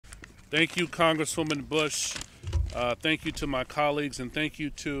Thank you, Congresswoman Bush. Thank you to my colleagues, and thank you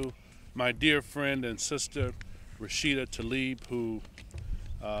to my dear friend and sister, Rashida Tlaib, who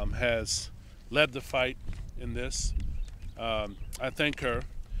has led the fight in this. I thank her,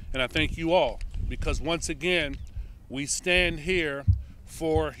 and I thank you all, because once again, we stand here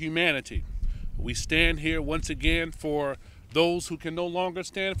for humanity. We stand here once again for those who can no longer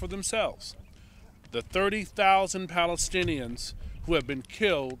stand for themselves. The 30,000 Palestinians who have been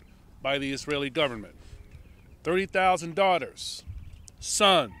killed by the Israeli government. 30,000 daughters,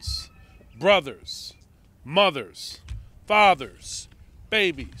 sons, brothers, mothers, fathers,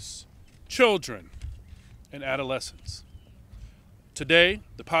 babies, children, and adolescents. Today,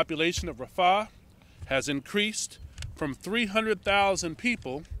 the population of Rafah has increased from 300,000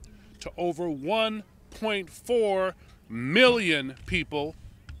 people to over 1.4 million people,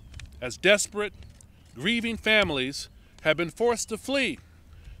 as desperate, grieving families have been forced to flee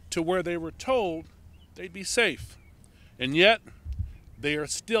to where they were told they'd be safe. And yet, they are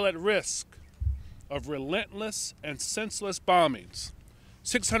still at risk of relentless and senseless bombings.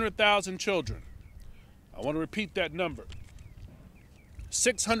 600,000 children. I want to repeat that number.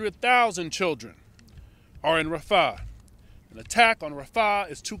 600,000 children are in Rafah. An attack on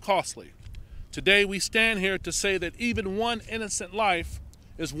Rafah is too costly. Today we stand here to say that even one innocent life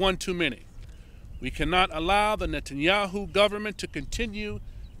is one too many. We cannot allow the Netanyahu government to continue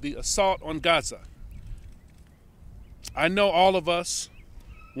the assault on Gaza. I know all of us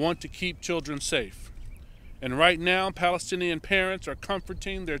want to keep children safe. And right now, Palestinian parents are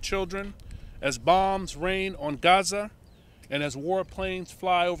comforting their children as bombs rain on Gaza and as warplanes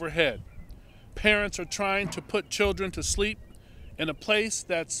fly overhead. Parents are trying to put children to sleep in a place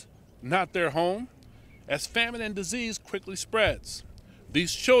that's not their home, as famine and disease quickly spreads.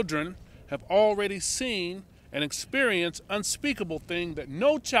 These children have already seen and experienced unspeakable things that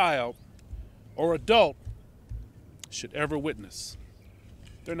no child or adult should ever witness.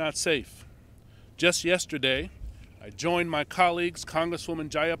 They're not safe. Just yesterday, I joined my colleagues, Congresswoman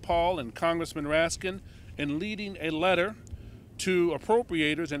Jayapal and Congressman Raskin, in leading a letter to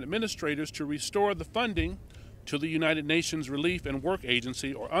appropriators and administrators to restore the funding to the United Nations Relief and Work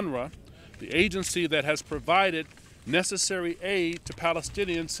Agency, or UNRWA, the agency that has provided necessary aid to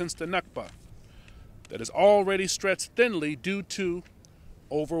Palestinians since the Nakba, that is already stretched thinly due to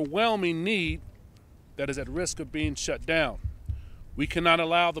overwhelming need that is at risk of being shut down. We cannot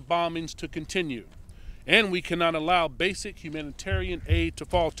allow the bombings to continue, and we cannot allow basic humanitarian aid to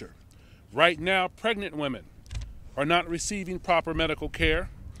falter. Right now, pregnant women are not receiving proper medical care.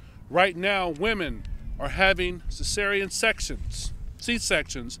 Right now, women are having cesarean sections,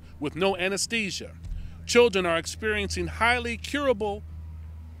 C-sections, with no anesthesia. Children are experiencing highly curable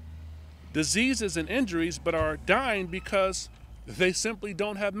diseases and injuries, but are dying because they simply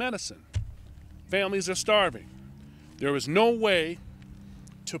don't have medicine. Families are starving. There is no way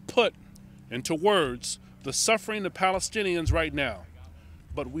to put into words the suffering of Palestinians right now,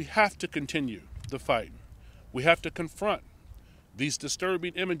 but we have to continue the fight. We have to confront these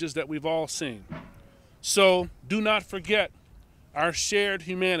disturbing images that we've all seen. So do not forget our shared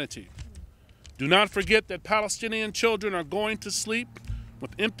humanity. Do not forget that Palestinian children are going to sleep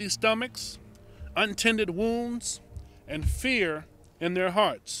with empty stomachs, untended wounds, and fear in their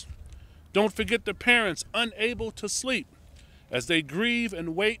hearts. Don't forget the parents unable to sleep as they grieve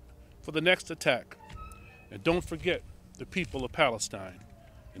and wait for the next attack. And don't forget the people of Palestine.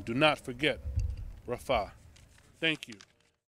 And do not forget Rafah. Thank you.